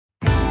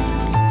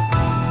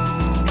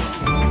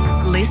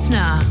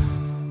listener.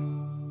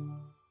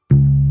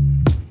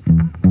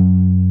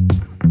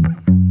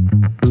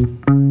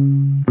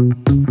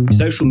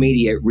 Social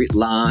media writ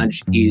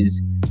large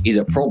is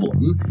a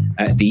problem.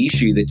 The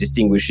issue that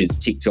distinguishes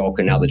TikTok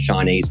and other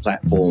Chinese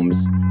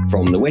platforms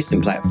from the Western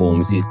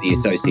platforms is the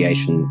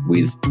association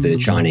with the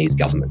Chinese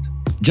government.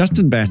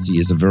 Justin Bassey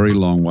is a very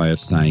long way of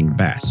saying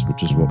Bass,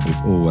 which is what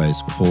we've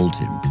always called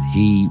him.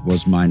 He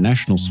was my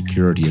national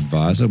security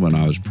advisor when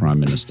I was Prime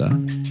Minister.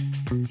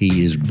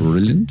 He is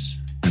brilliant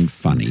and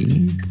funny,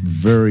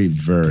 very,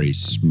 very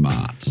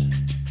smart.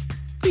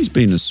 He's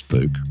been a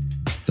spook.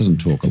 Doesn't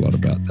talk a lot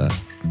about that.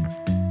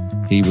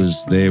 He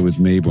was there with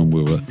me when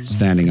we were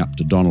standing up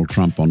to Donald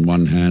Trump on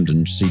one hand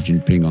and Xi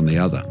Jinping on the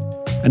other.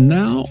 And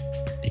now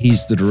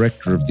he's the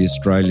director of the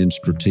Australian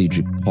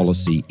Strategic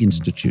Policy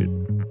Institute.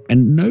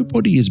 And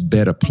nobody is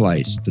better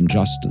placed than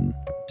Justin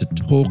to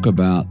talk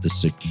about the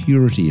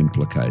security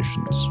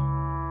implications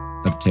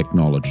of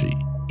technology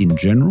in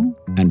general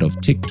and of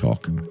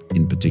TikTok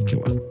in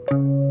particular.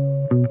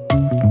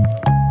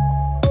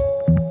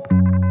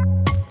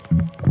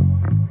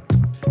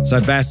 So,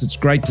 Bass, it's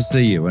great to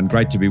see you and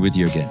great to be with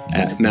you again.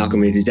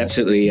 Malcolm, it is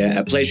absolutely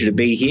a pleasure to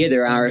be here.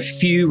 There are a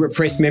few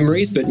repressed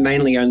memories, but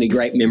mainly only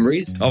great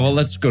memories. Oh, well,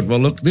 that's good. Well,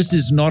 look, this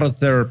is not a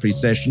therapy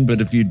session,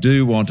 but if you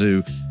do want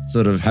to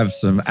sort of have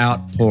some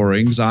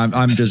outpourings,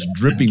 I'm just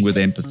dripping with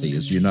empathy,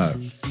 as you know.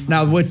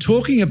 Now, we're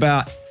talking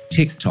about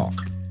TikTok.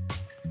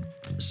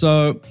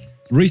 So,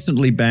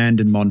 recently banned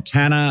in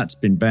Montana. It's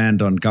been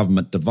banned on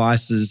government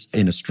devices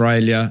in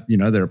Australia. You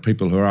know, there are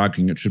people who are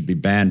arguing it should be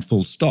banned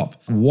full stop.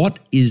 What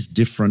is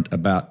different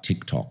about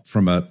TikTok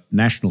from a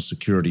national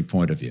security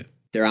point of view?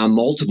 There are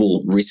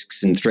multiple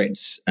risks and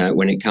threats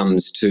when it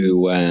comes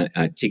to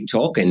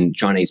TikTok and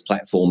Chinese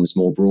platforms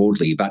more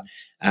broadly, but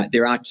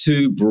there are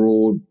two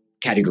broad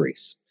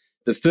categories.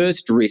 The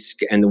first risk,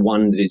 and the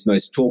one that is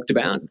most talked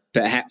about,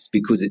 perhaps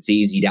because it's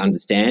easy to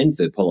understand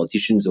for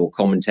politicians or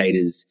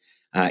commentators,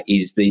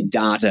 is the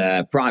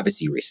data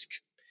privacy risk.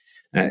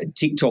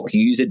 TikTok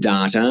user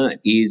data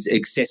is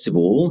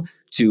accessible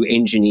to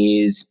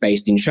engineers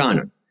based in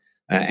China,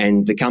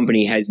 and the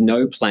company has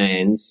no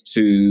plans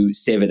to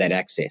sever that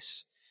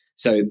access.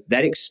 So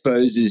that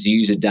exposes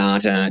user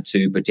data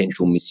to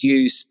potential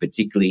misuse,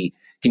 particularly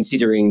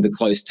considering the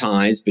close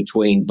ties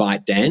between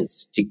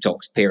ByteDance,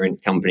 TikTok's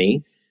parent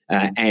company,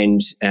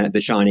 and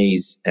the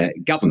Chinese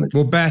government.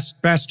 Well, Bass,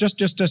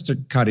 just to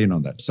cut in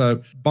on that.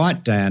 So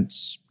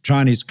ByteDance,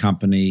 Chinese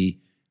company,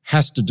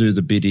 has to do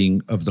the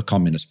bidding of the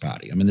Communist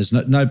Party. I mean, there's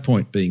no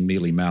point being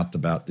mealy-mouthed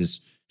about this.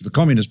 The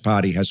Communist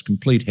Party has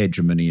complete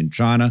hegemony in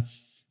China,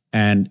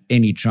 and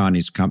any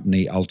Chinese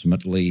company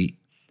ultimately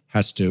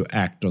has to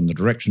act on the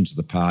directions of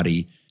the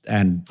party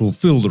and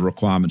fulfill the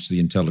requirements of the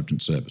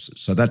intelligence services.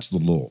 So that's the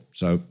law.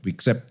 So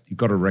you've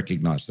got to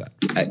recognise that.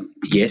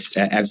 Yes,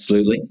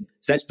 absolutely.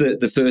 So that's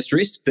the first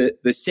risk.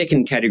 The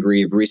second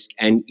category of risk,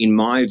 and in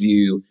my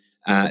view,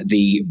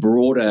 the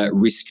broader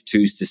risk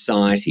to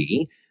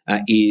society,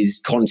 is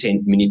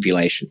content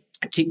manipulation.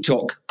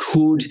 TikTok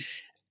could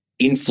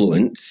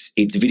influence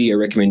its video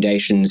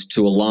recommendations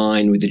to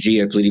align with the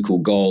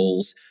geopolitical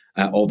goals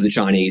of the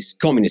Chinese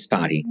Communist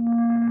Party.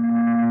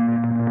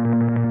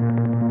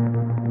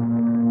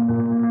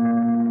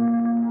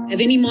 Have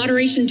any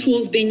moderation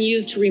tools been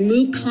used to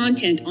remove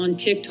content on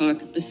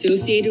TikTok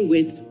associated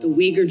with the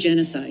Uyghur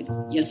genocide?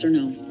 Yes or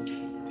no?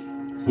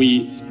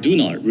 We do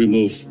not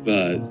remove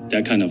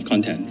that kind of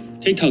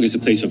content. TikTok is a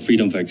place of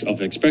freedom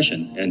of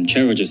expression. And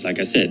Cheryl, just like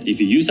I said, if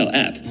you use our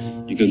app,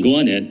 you can go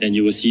on it and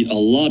you will see a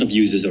lot of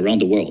users around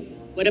the world.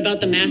 What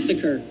about the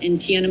massacre in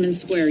Tiananmen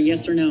Square?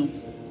 Yes or no?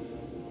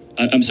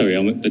 I'm sorry,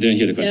 I didn't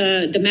hear the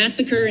question. The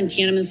massacre in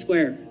Tiananmen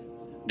Square.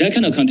 That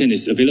kind of content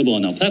is available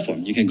on our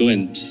platform. You can go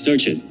and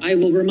search it. I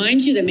will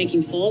remind you that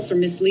making false or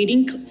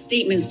misleading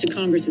statements to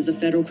Congress is a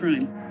federal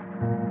crime.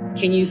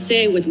 Can you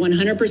say with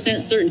 100%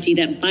 certainty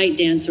that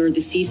ByteDance or the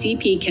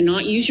CCP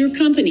cannot use your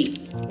company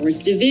or its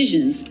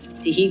divisions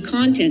to heed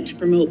content to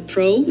promote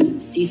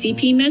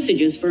pro-CCP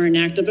messages for an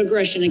act of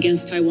aggression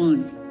against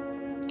Taiwan?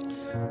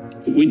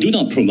 We do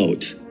not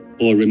promote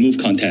or remove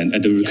content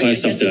at the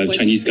request of the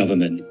Chinese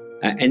government.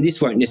 And this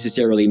won't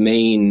necessarily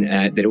mean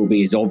that it will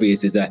be as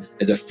obvious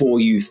as a For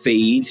You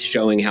feed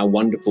showing how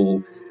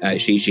wonderful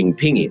Xi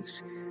Jinping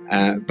is.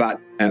 But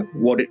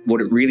what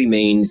it really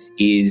means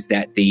is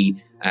that the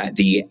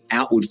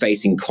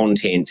outward-facing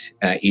content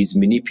is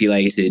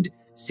manipulated,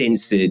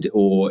 censored,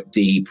 or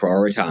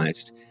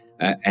deprioritized.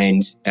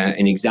 And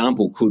an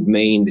example could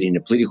mean that in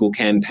a political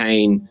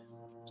campaign,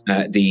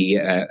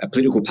 a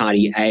political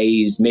party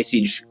A's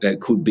message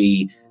could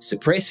be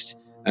suppressed,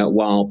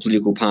 while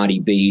political party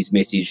B's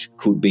message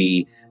could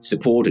be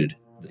supported.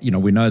 You know,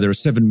 we know there are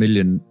 7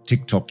 million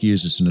TikTok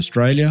users in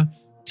Australia.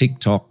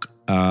 TikTok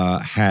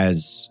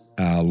has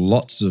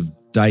lots of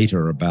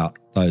data about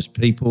those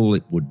people.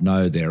 It would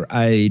know their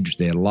age,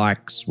 their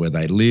likes, where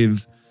they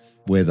live,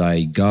 where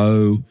they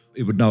go.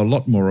 It would know a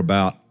lot more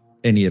about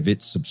any of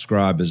its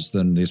subscribers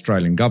than the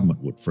Australian government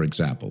would, for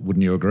example.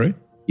 Wouldn't you agree?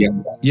 Yeah.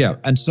 Yeah.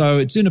 And so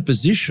it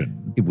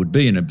would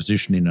be in a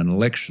position in an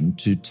election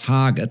to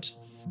target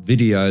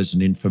videos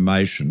and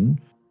information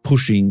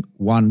pushing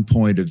one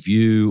point of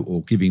view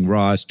or giving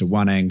rise to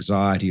one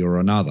anxiety or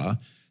another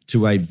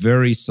to a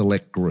very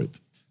select group,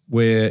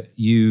 where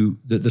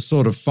the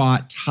sort of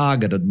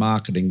targeted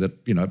marketing that,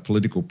 you know,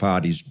 political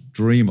parties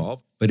dream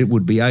of, but it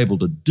would be able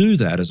to do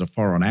that as a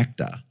foreign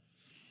actor.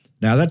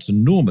 Now, that's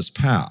enormous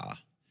power,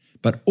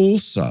 but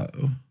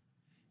also,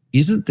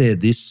 isn't there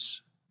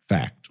this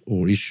fact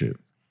or issue?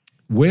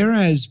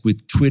 Whereas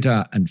with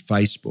Twitter and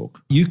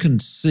Facebook, you can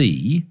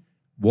see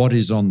what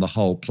is on the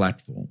whole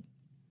platform.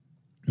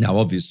 Now,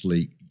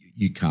 obviously,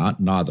 you can't,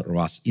 neither of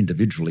us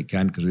individually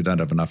can because we don't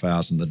have enough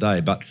hours in the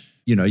day, but,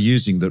 you know,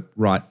 using the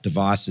right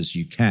devices,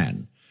 you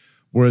can.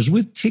 Whereas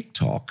with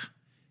TikTok,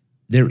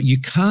 you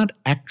can't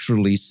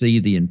actually see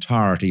the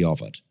entirety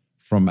of it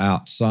from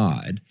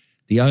outside.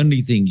 The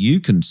only thing you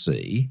can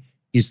see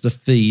is the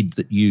feed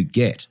that you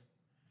get.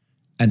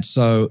 And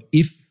so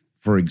if,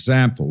 for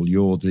example,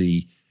 you're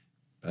the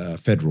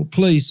federal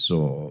police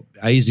or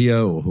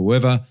ASIO or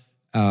whoever,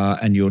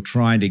 and you're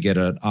trying to get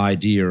an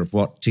idea of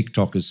what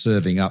TikTok is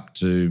serving up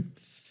to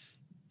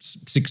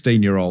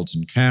 16-year-olds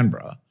in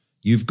Canberra,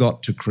 you've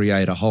got to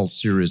create a whole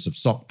series of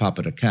sock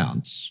puppet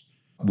accounts,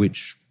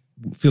 which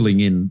filling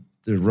in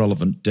the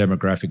relevant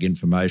demographic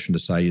information to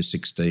say you're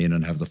 16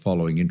 and have the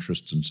following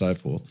interests and so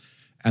forth,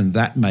 and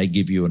that may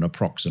give you an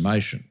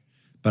approximation.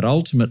 But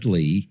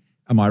ultimately,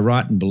 am I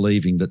right in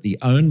believing that the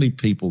only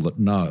people that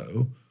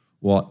know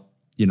what,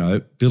 you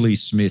know, Billy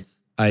Smith,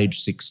 age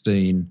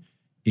 16,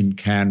 in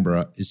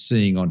Canberra is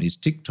seeing on his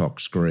TikTok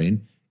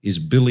screen is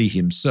Billy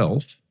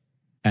himself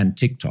and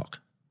TikTok?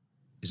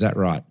 Is that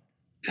right?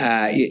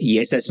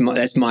 Yes,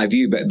 that's my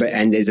view, but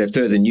and there's a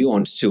further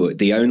nuance to it.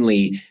 The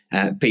only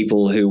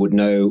people who would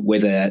know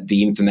whether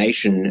the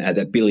information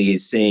that Billy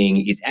is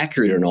seeing is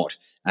accurate or not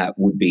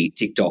would be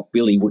TikTok.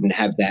 Billy wouldn't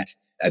have that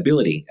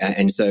ability,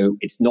 and so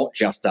it's not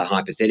just a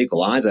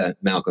hypothetical either,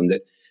 Malcolm,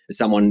 that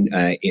someone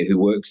who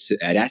works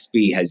at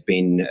ASPI has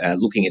been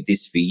looking at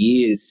this for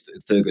years.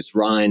 Fergus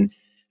Ryan,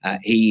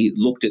 he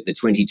looked at the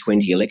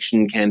 2020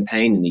 election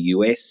campaign in the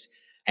US,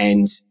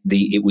 and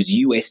it was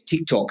US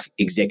TikTok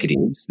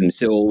executives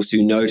themselves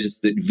who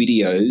noticed that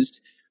videos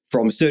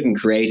from certain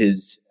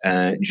creators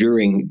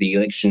during the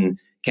election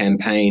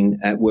campaign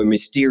were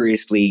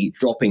mysteriously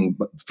dropping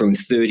from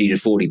 30 to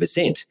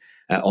 40%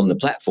 on the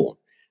platform.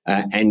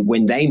 And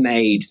when they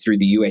made through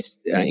the US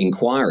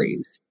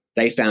inquiries,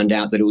 they found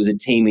out that it was a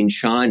team in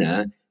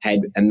China had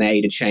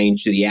made a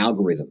change to the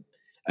algorithm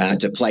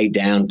to play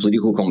down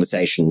political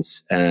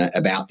conversations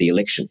about the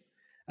election.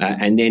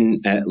 And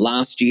then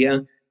last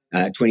year,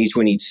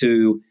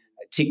 2022,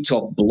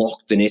 TikTok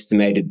blocked an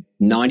estimated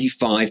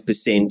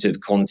 95%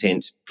 of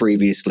content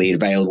previously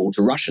available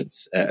to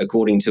Russians,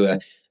 according to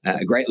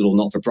a great little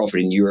not-for-profit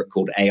in Europe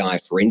called AI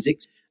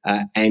Forensics.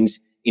 And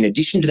in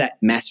addition to that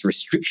mass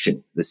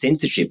restriction, the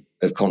censorship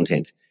of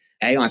content,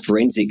 AI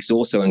Forensics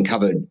also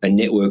uncovered a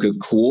network of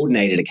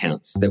coordinated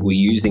accounts that were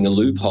using a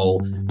loophole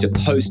to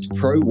post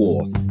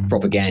pro-war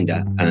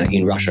propaganda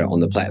in Russia on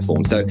the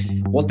platform. So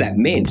what that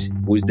meant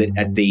was that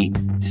at the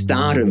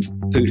start of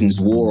Putin's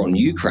war on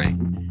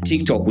Ukraine,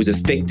 TikTok was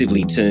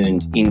effectively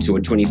turned into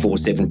a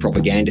 24/7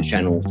 propaganda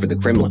channel for the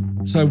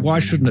Kremlin. So why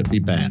shouldn't it be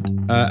banned?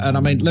 And I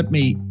mean,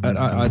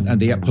 and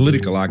the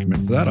political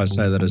argument for that, I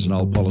say that as an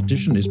old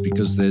politician, is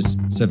because there's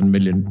 7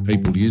 million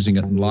people using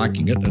it and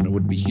liking it, and it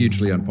would be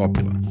hugely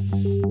unpopular.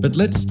 But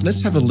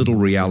let's have a little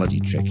reality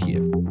check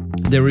here.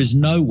 There is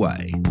no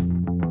way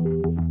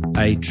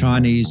a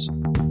Chinese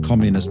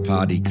Communist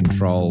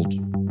Party-controlled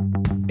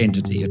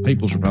entity, a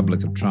People's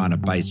Republic of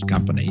China-based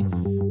company,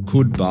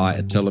 could buy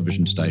a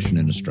television station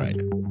in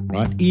Australia,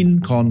 right?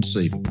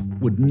 Inconceivable.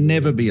 Would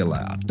never be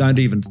allowed. Don't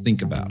even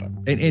think about it.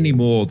 Any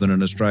more than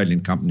an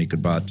Australian company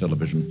could buy a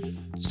television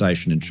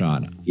station in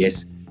China.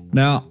 Yes.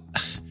 Now,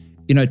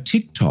 you know,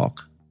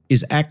 TikTok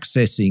is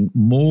accessing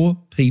more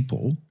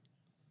people,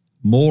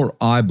 more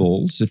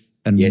eyeballs,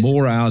 and yes,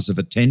 more hours of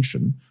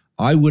attention,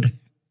 I would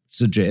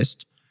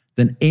suggest,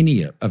 than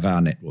any of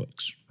our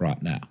networks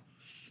right now.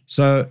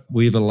 So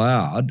we've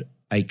allowed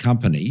a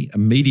company, a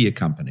media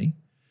company,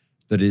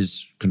 that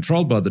is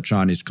controlled by the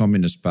Chinese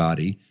Communist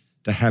Party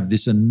to have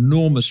this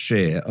enormous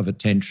share of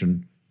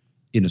attention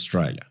in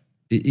Australia.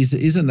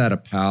 Isn't that a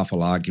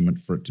powerful argument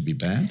for it to be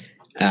banned?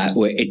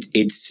 Well, it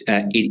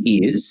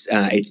is.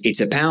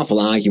 It's a powerful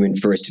argument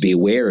for us to be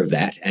aware of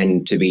that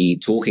and to be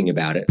talking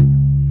about it.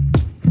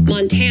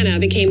 Montana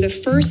became the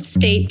first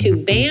state to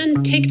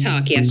ban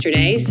TikTok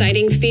yesterday,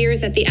 citing fears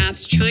that the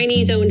app's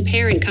Chinese-owned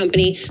parent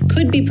company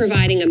could be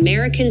providing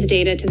Americans'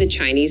 data to the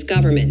Chinese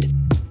government.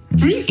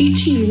 I'm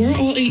 18. We're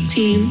all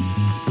 18.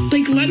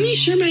 Like, let me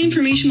share my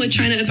information with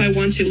China if I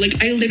want to.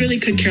 Like, I literally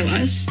could care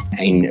less.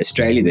 In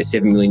Australia, there's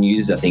 7 million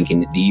users. I think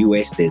in the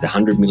US, there's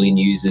 100 million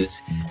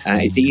users.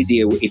 It's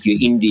easier if you're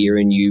India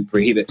and you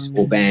prohibit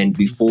or ban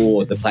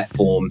before the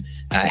platform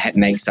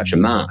makes such a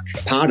mark.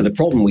 Part of the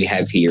problem we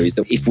have here is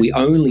that if we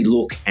only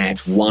look at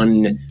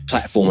one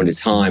platform at a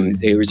time,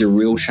 there is a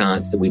real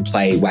chance that we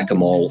play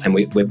whack-a-mole and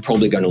we're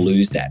probably going to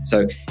lose that.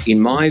 So in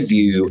my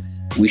view,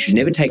 We should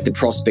never take the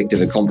prospect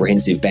of a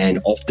comprehensive ban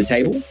off the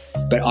table.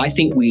 But I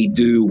think we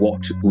do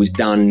what was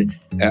done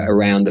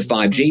around the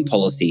 5G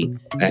policy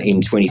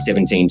in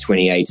 2017,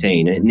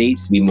 2018, and it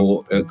needs to be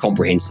more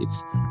comprehensive.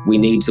 We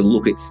need to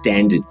look at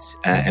standards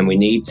and we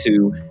need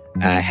to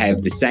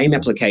have the same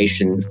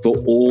application for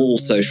all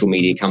social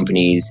media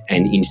companies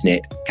and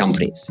internet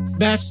companies.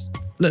 Bass,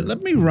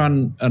 let me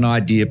run an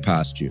idea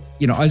past you.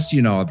 As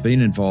you know, I've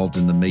been involved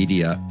in the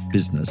media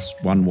business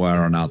one way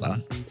or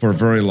another for a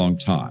very long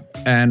time.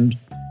 And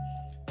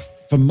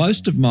for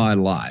most of my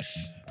life,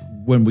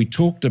 when we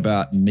talked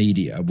about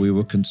media, we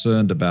were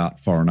concerned about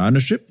foreign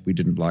ownership. We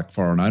didn't like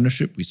foreign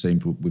ownership.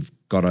 We've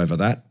got over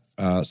that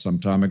some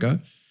time ago.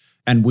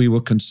 And we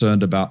were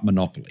concerned about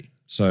monopoly.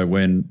 So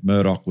when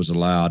Murdoch was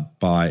allowed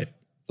by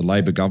the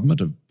Labor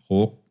government of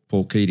Hawke,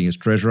 Paul Keating as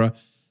Treasurer,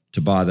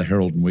 to buy the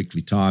Herald and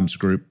Weekly Times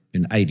group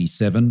in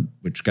 1987,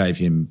 which gave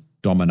him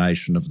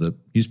domination of the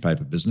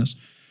newspaper business,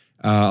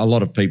 a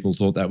lot of people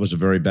thought that was a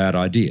very bad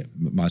idea,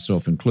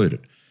 myself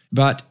included.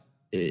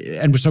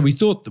 And so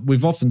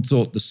we've often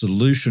thought the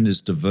solution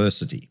is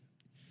diversity.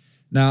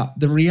 Now,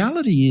 the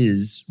reality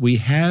is we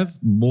have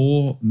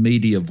more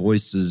media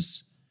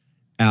voices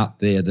out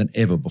there than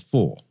ever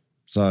before.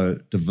 So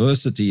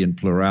diversity and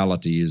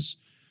plurality is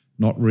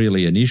not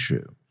really an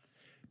issue.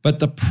 But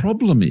the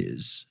problem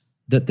is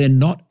that they're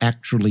not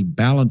actually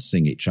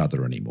balancing each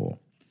other anymore.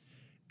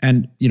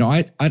 And,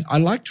 I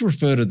like to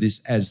refer to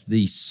this as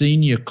the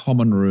senior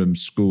common room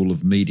school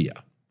of media,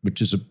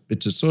 which is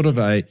it's a sort of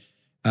I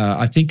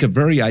think a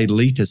very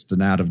elitist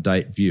and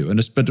out-of-date view,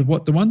 but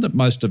the one that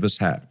most of us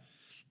have.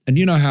 And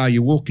you know how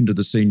you walk into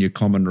the senior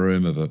common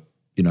room of a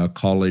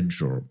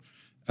college or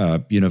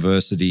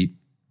university,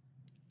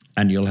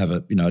 and you'll have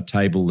a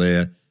table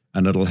there,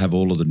 and it'll have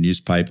all of the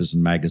newspapers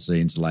and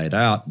magazines laid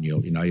out, and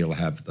you'll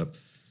have the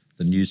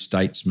New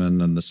Statesman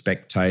and the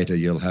Spectator,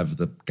 you'll have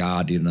the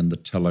Guardian and the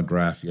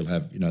Telegraph, you'll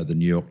have the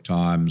New York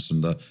Times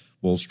and the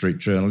Wall Street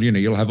Journal.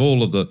 You'll have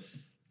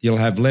you'll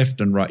have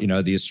left and right,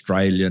 the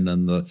Australian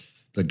and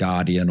the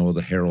Guardian or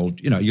the Herald.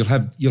 You'll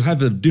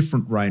have a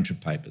different range of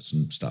papers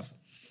and stuff,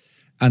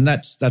 and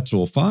that's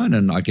all fine.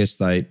 And I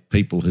guess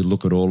people who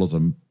look at all of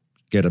them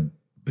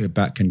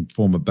can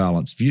form a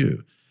balanced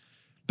view.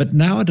 But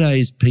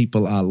nowadays,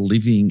 people are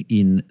living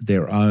in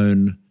their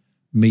own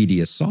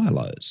media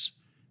silos,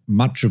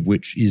 much of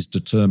which is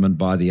determined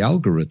by the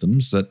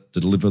algorithms that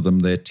deliver them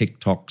their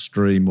TikTok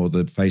stream or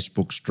their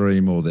Facebook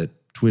stream or their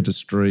Twitter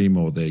stream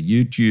or their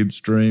YouTube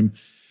stream.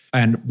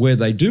 And where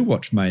they do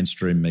watch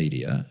mainstream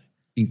media,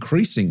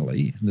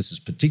 increasingly, and this is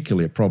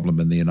particularly a problem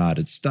in the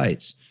United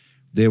States,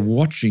 they're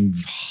watching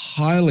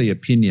highly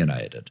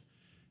opinionated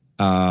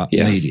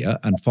media,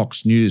 and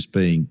Fox News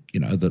being,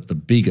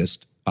 the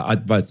biggest,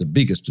 both the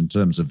biggest in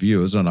terms of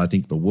viewers and I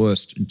think the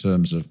worst in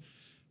terms of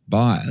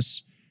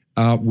bias,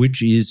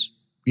 which is,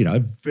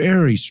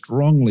 very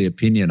strongly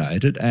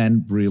opinionated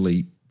and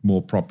really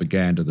more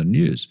propaganda than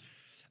news.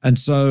 And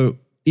so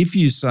if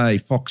you say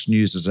Fox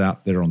News is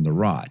out there on the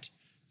right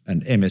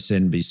and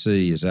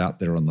MSNBC is out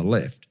there on the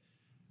left,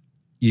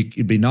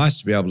 it'd be nice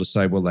to be able to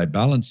say, well, they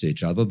balance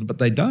each other, but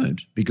they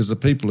don't, because the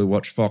people who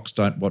watch Fox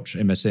don't watch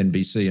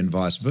MSNBC and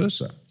vice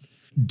versa.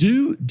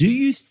 Do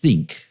you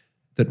think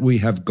that we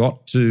have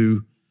got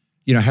to,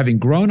 having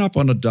grown up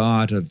on a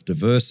diet of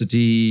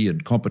diversity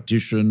and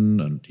competition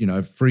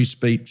and, free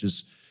speech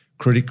is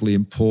critically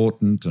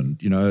important and,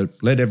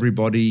 let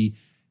everybody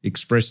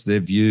express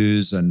their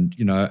views and,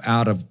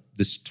 out of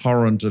this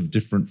torrent of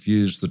different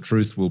views, the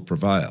truth will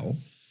prevail.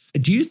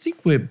 Do you think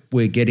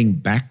we're getting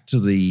back to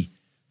the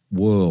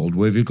world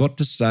where we've got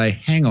to say,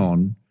 hang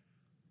on,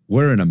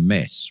 we're in a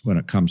mess when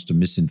it comes to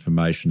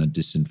misinformation and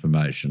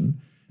disinformation,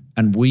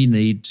 and we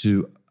need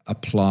to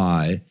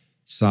apply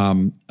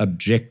some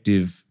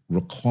objective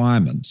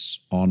requirements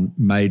on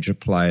major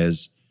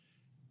players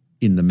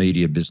in the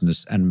media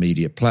business and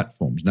media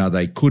platforms? Now,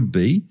 they could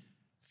be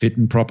fit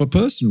and proper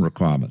person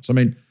requirements. I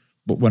mean,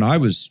 but when I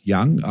was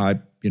young, I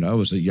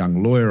was a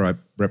young lawyer. I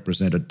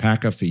represented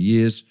Packer for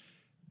years.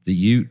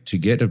 To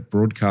get a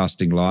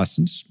broadcasting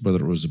license, whether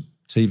it was a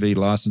TV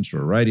license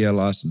or a radio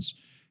license,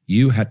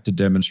 you had to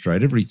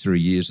demonstrate every 3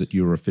 years that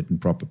you were a fit and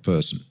proper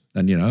person.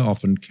 And,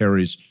 often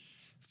Kerry's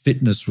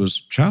fitness was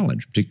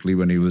challenged, particularly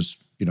when he was,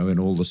 in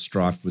all the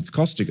strife with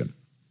Costigan.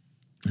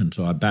 And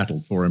so I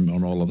battled for him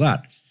on all of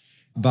that.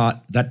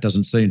 But that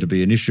doesn't seem to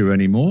be an issue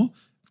anymore.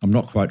 I'm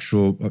not quite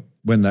sure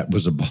when that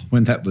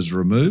was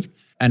removed.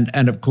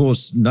 And of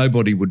course,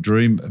 nobody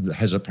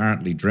has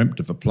apparently dreamt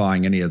of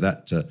applying any of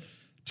that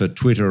to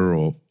Twitter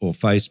or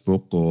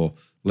Facebook or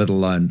let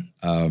alone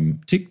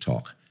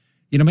TikTok.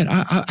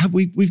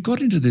 We've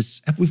got into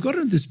this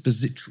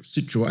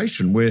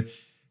situation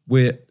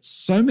where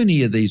so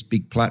many of these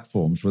big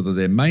platforms, whether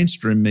they're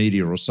mainstream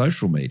media or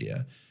social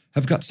media,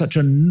 have got such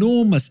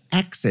enormous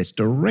access,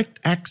 direct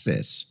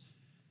access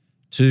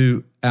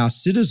to our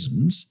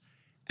citizens,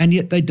 and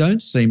yet they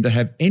don't seem to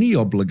have any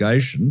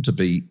obligation to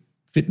be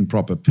fit and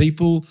proper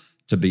people,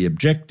 to be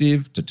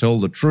objective, to tell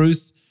the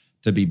truth,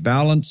 to be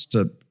balanced,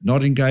 to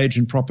not engage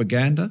in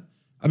propaganda.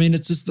 I mean,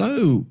 it's as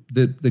though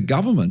the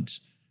government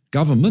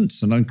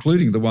governments, and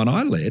including the one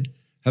I led,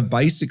 have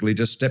basically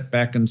just stepped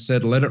back and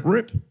said, let it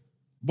rip.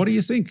 What do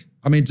you think?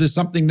 I mean, does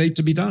something need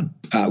to be done?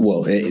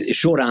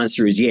 Short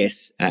answer is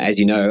yes. As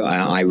you know,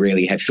 I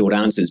rarely have short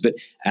answers, but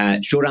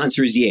short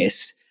answer is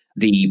yes.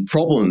 The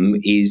problem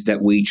is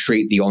that we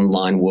treat the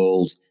online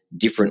world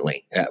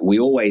differently. We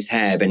always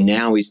have, and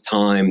now is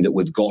time that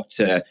we've got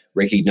to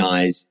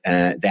recognise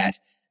that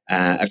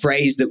a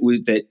phrase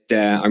that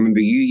I remember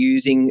you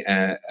using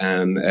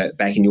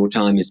back in your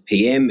time as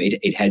PM,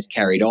 it has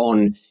carried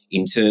on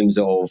in terms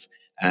of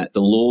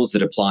the laws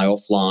that apply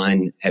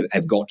offline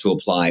have got to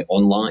apply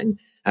online.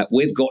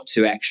 We've got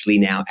to actually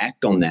now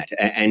act on that.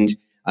 And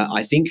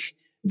I think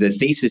the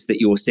thesis that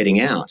you're setting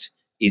out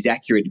is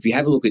accurate. If you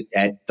have a look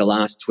at the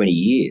last 20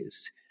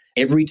 years,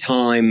 every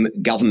time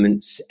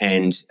governments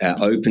and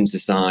open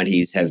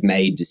societies have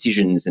made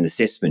decisions and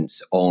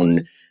assessments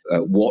on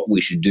what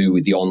we should do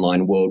with the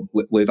online world,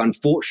 we've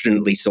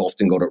unfortunately so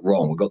often got it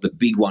wrong. We've got the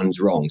big ones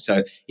wrong.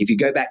 So if you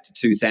go back to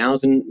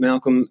 2000,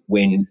 Malcolm,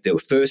 when the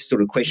first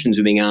sort of questions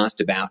were being asked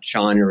about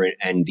China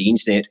and the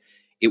internet,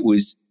 it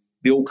was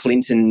Bill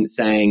Clinton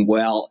saying,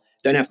 well,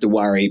 don't have to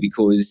worry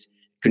because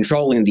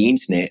controlling the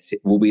internet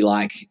will be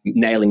like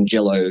nailing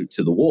Jello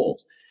to the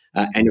wall.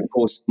 And of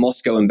course,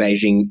 Moscow and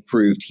Beijing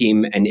proved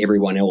him and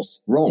everyone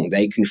else wrong.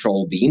 They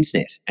controlled the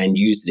internet and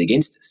used it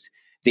against us.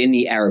 Then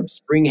the Arab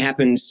Spring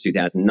happened,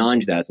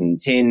 2009,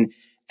 2010,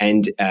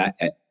 and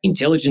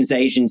intelligence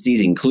agencies,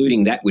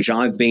 including that which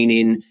I've been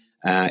in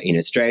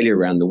Australia,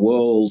 around the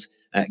world,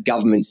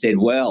 government said,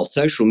 well,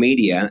 social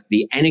media,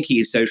 the anarchy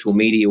of social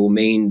media will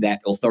mean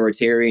that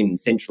authoritarian and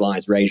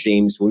centralized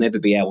regimes will never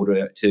be able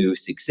to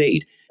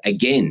succeed.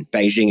 Again,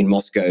 Beijing and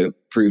Moscow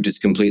proved us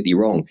completely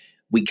wrong.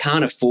 We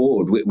can't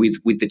afford,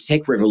 with the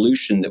tech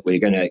revolution that we're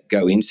going to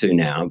go into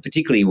now,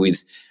 particularly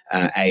with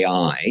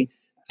AI,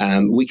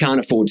 we can't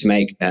afford to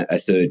make a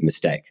third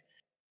mistake.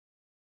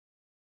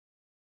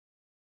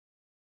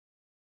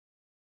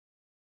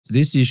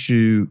 This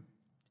issue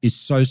is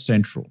so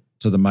central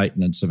to the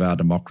maintenance of our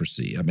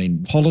democracy. I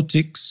mean,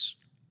 politics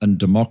and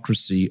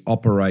democracy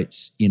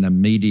operates in a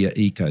media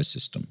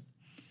ecosystem.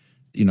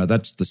 You know,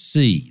 that's the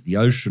sea, the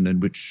ocean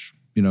in which,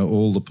 you know,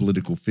 all the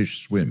political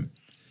fish swim.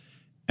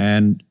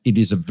 And it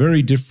is a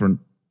very different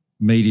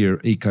media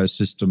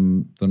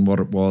ecosystem than what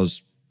it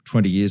was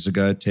 20 years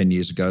ago, 10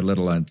 years ago, let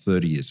alone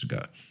 30 years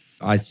ago.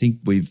 I think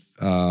we've,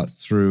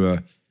 through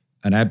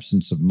an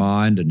absence of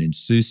mind and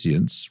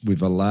insouciance,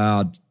 we've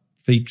allowed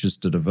features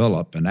to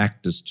develop and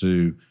actors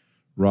to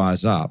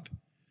rise up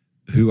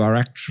who are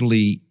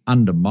actually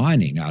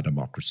undermining our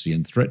democracy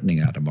and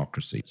threatening our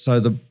democracy. So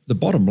the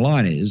bottom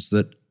line is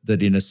that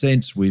in a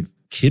sense we've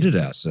kidded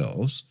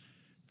ourselves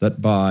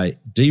that by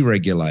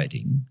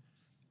deregulating,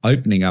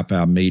 opening up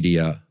our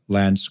media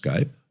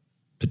landscape,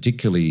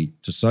 particularly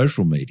to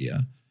social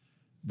media,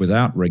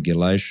 without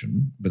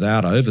regulation,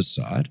 without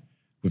oversight,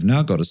 we've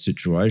now got a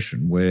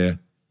situation where,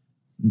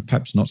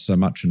 perhaps not so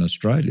much in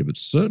Australia, but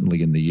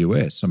certainly in the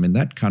US, I mean,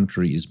 that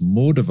country is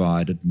more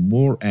divided,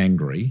 more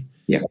angry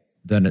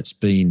than it's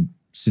been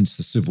since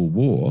the Civil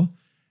War.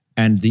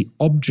 And the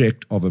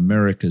object of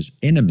America's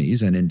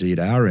enemies, and indeed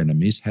our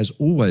enemies, has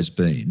always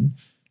been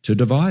to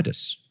divide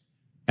us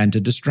and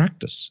to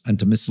distract us and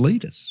to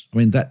mislead us. I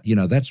mean, that, you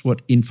know, that's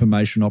what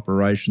information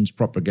operations,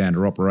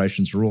 propaganda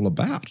operations are all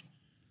about.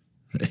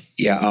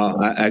 Yeah,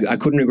 I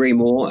couldn't agree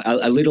more.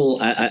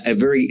 A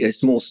very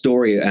small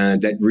story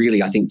that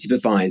really, I think,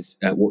 typifies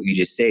what you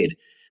just said.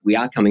 We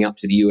are coming up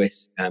to the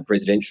US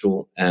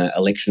presidential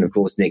election, of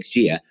course, next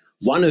year.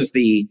 One of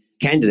the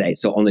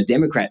candidates on the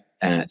Democrat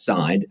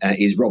side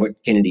is Robert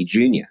Kennedy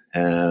Jr.,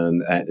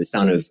 the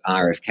son of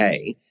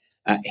RFK.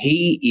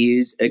 He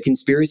is a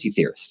conspiracy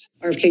theorist.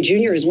 RFK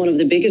Jr. is one of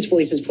the biggest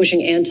voices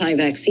pushing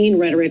anti-vaccine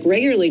rhetoric,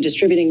 regularly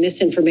distributing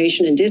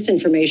misinformation and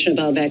disinformation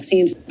about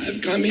vaccines.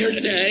 I've come here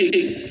today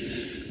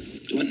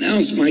to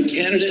announce my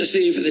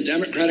candidacy for the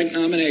Democratic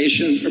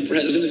nomination for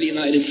President of the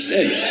United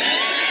States.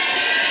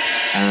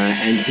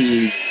 And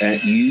he's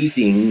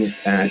using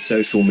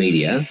social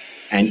media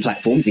and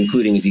platforms,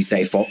 including, as you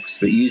say, Fox,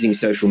 but using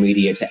social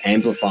media to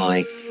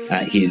amplify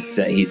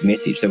his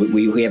message. So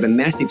we have a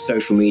massive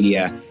social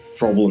media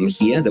problem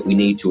here that we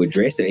need to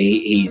address.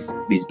 He's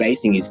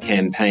basing his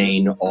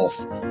campaign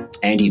off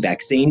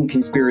anti-vaccine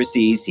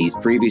conspiracies. He's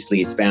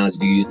previously espoused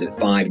views that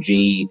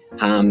 5G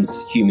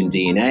harms human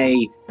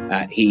DNA.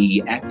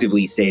 He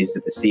actively says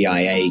that the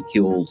CIA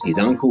killed his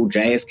uncle,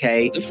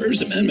 JFK. The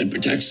First Amendment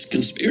protects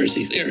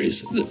conspiracy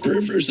theories. The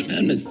First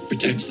Amendment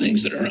protects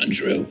things that are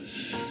untrue.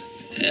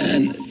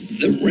 And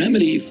the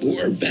remedy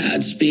for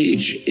bad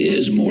speech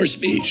is more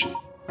speech.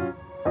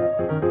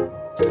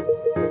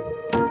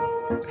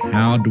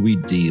 How do we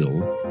deal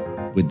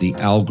with the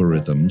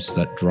algorithms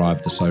that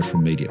drive the social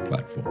media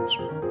platforms?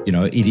 You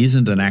know, it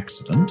isn't an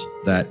accident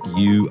that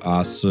you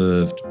are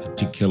served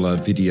particular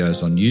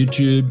videos on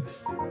YouTube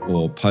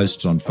or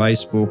posts on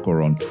Facebook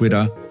or on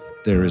Twitter.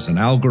 There is an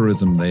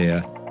algorithm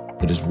there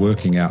that is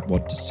working out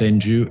what to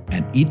send you,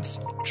 and its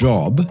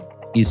job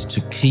is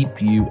to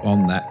keep you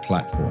on that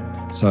platform.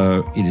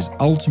 So it is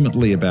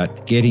ultimately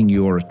about getting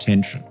your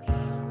attention.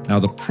 Now,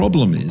 the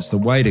problem is the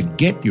way to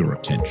get your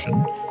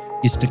attention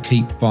is to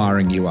keep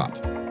firing you up.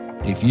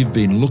 If you've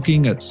been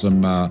looking at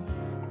some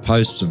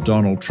posts of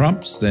Donald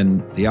Trump's,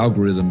 then the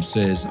algorithm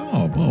says,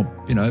 oh, well,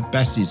 you know,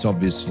 Bassie's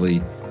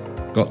obviously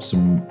got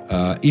some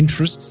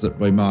interests that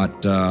we might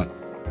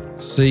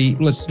see.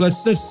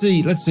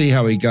 Let's see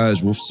how he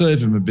goes. We'll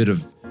serve him a bit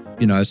of,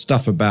 you know,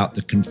 stuff about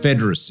the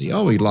Confederacy.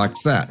 Oh, he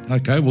likes that.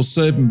 Okay, we'll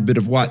serve him a bit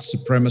of white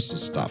supremacist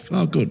stuff.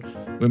 Oh, good.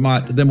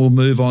 Then we'll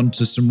move on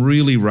to some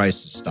really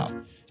racist stuff.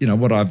 You know,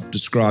 what I've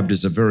described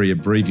as a very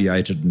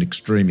abbreviated and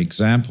extreme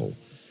example.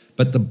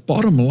 But the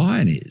bottom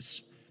line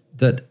is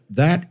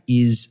that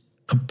is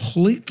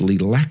completely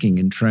lacking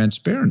in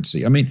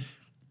transparency. I mean,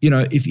 you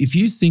know, if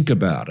you think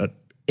about it,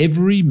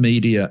 every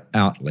media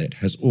outlet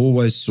has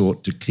always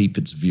sought to keep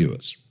its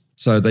viewers.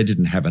 So they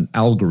didn't have an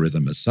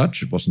algorithm as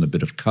such. It wasn't a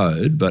bit of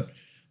code, but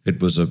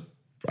it was a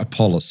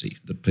policy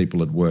that people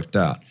had worked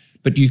out.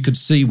 But you could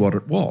see what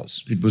it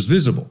was. It was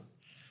visible.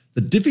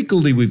 The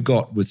difficulty we've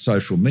got with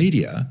social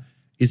media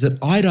is that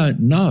I don't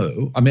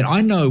know. I mean,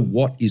 I know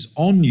what is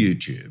on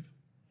YouTube,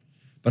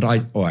 but I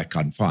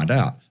can't find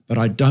out, but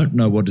I don't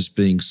know what is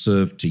being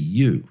served to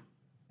you.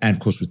 And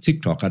of course, with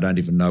TikTok, I don't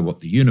even know what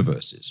the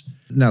universe is.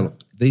 Now,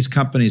 look, these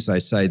companies, they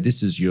say,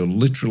 you're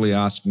literally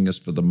asking us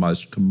for the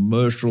most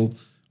commercial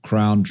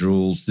crown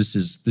jewels. This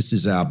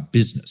is our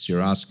business.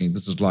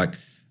 This is like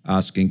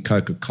asking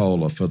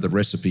Coca-Cola for the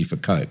recipe for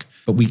Coke.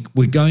 But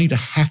we're going to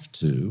have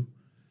to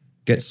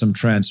get some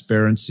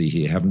transparency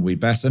here, haven't we,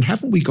 Bass? And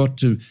haven't we got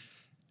to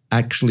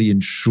actually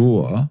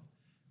ensure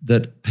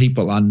that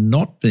people are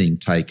not being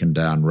taken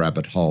down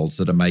rabbit holes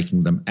that are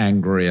making them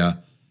angrier,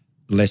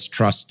 less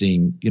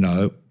trusting, you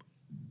know,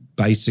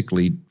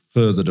 basically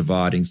further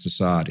dividing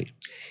society?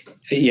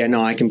 Yeah,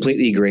 no, I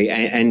completely agree.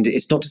 And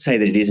it's not to say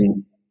that it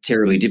isn't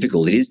terribly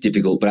difficult. It is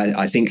difficult, but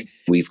I think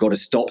we've got to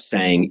stop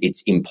saying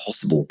it's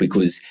impossible,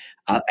 because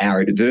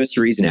our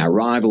adversaries and our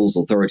rivals,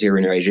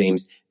 authoritarian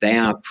regimes, they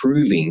are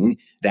proving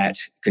that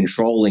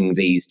controlling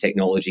these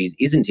technologies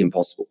isn't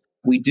impossible.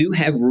 We do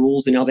have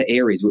rules in other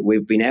areas.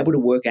 We've been able to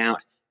work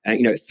out,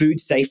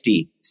 food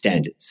safety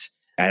standards.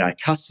 At our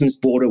customs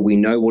border, we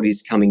know what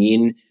is coming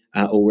in,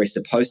 or we're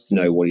supposed to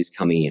know what is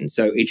coming in.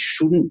 So it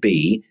shouldn't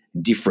be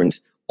different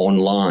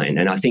online.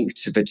 And I think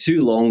for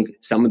too long,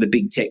 some of the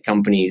big tech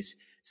companies,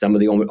 some of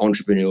the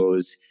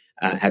entrepreneurs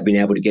have been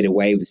able to get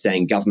away with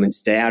saying, government,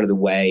 stay out of the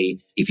way.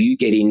 If you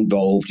get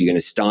involved, you're going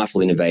to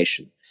stifle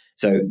innovation.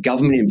 So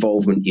government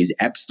involvement is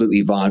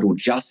absolutely vital,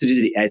 just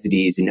as it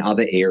is in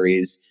other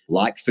areas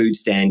like food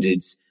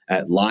standards,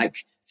 like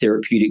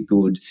therapeutic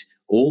goods.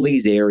 All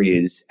these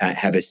areas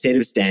have a set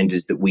of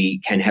standards that we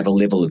can have a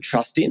level of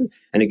trust in.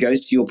 And it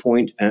goes to your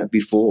point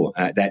before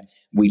that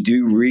we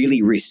do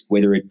really risk,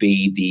 whether it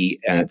be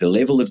the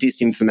level of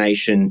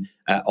disinformation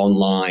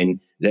online,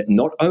 that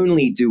not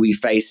only do we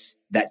face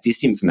that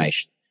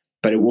disinformation,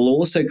 but it will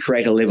also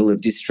create a level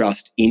of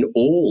distrust in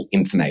all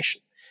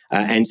information.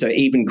 And so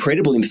even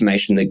credible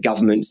information that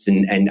governments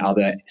and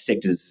other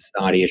sectors of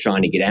society are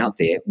trying to get out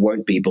there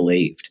won't be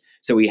believed.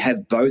 So we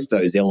have both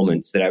those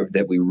elements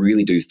that we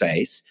really do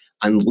face,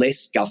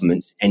 unless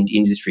governments and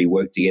industry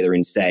work together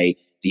and say,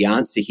 the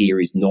answer here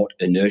is not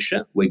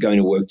inertia. We're going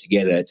to work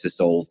together to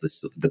solve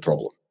the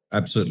problem.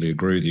 Absolutely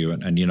agree with you.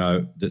 And you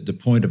know, the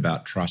point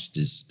about trust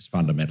is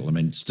fundamental. I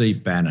mean,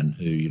 Steve Bannon,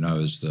 who, you know,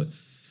 is the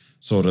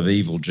sort of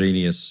evil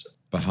genius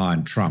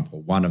behind Trump,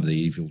 or one of the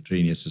evil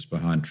geniuses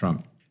behind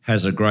Trump,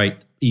 has a great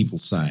evil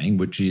saying,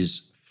 which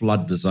is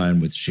flood the zone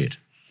with shit.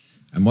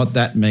 And what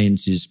that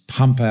means is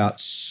pump out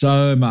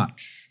so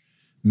much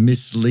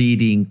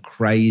misleading,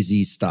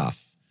 crazy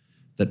stuff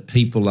that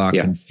people are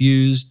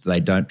confused,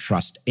 they don't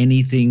trust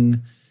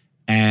anything.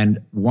 And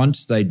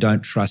once they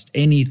don't trust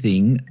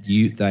anything,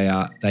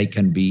 they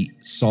can be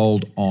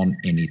sold on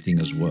anything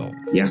as well.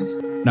 Yeah.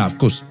 Now, of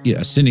course,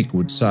 a cynic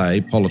would say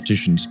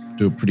politicians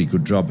do a pretty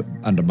good job at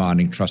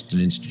undermining trust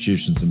in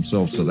institutions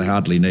themselves, so they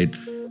hardly need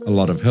a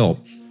lot of help.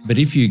 But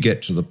if you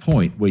get to the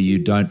point where you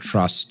don't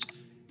trust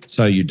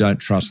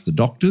the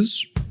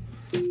doctors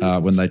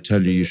when they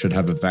tell you should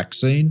have a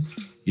vaccine,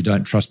 you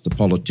don't trust the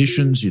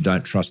politicians, you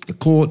don't trust the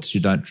courts,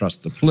 you don't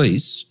trust the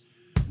police,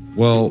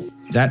 well,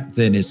 that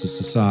then is a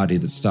society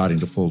that's starting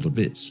to fall to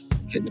bits.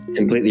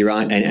 Completely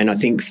right. And I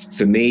think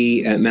for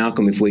me,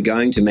 Malcolm, if we're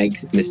going to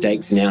make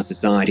mistakes in our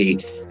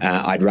society,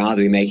 I'd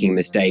rather be making a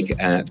mistake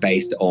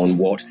based on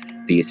what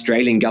the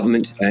Australian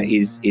government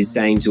is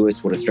saying to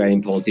us, what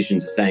Australian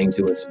politicians are saying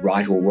to us,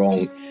 right or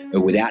wrong,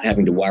 without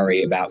having to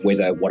worry about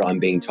whether what I'm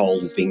being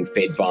told is being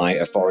fed by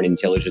a foreign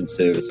intelligence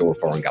service or a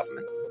foreign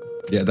government.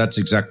 Yeah, that's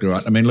exactly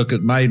right. I mean, look,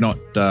 it may not,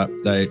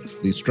 the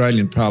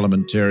Australian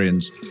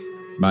parliamentarians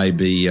may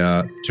be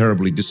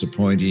terribly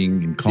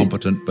disappointing,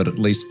 incompetent, but at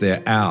least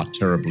they're our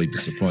terribly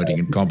disappointing,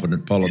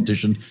 incompetent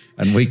politicians,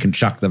 and we can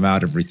chuck them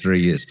out every 3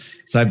 years.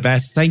 So,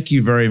 Bass, thank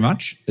you very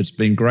much. It's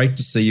been great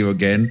to see you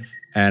again,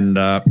 and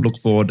look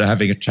forward to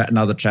having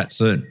another chat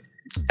soon.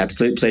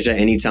 Absolute pleasure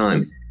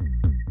anytime.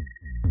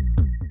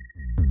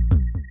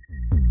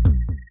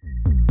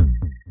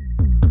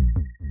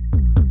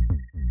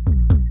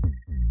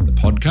 The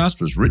podcast podcast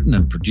was written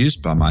and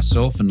produced by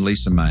myself and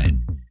Lisa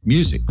Main.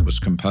 Music was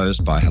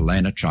composed by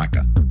Helena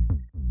Chaika.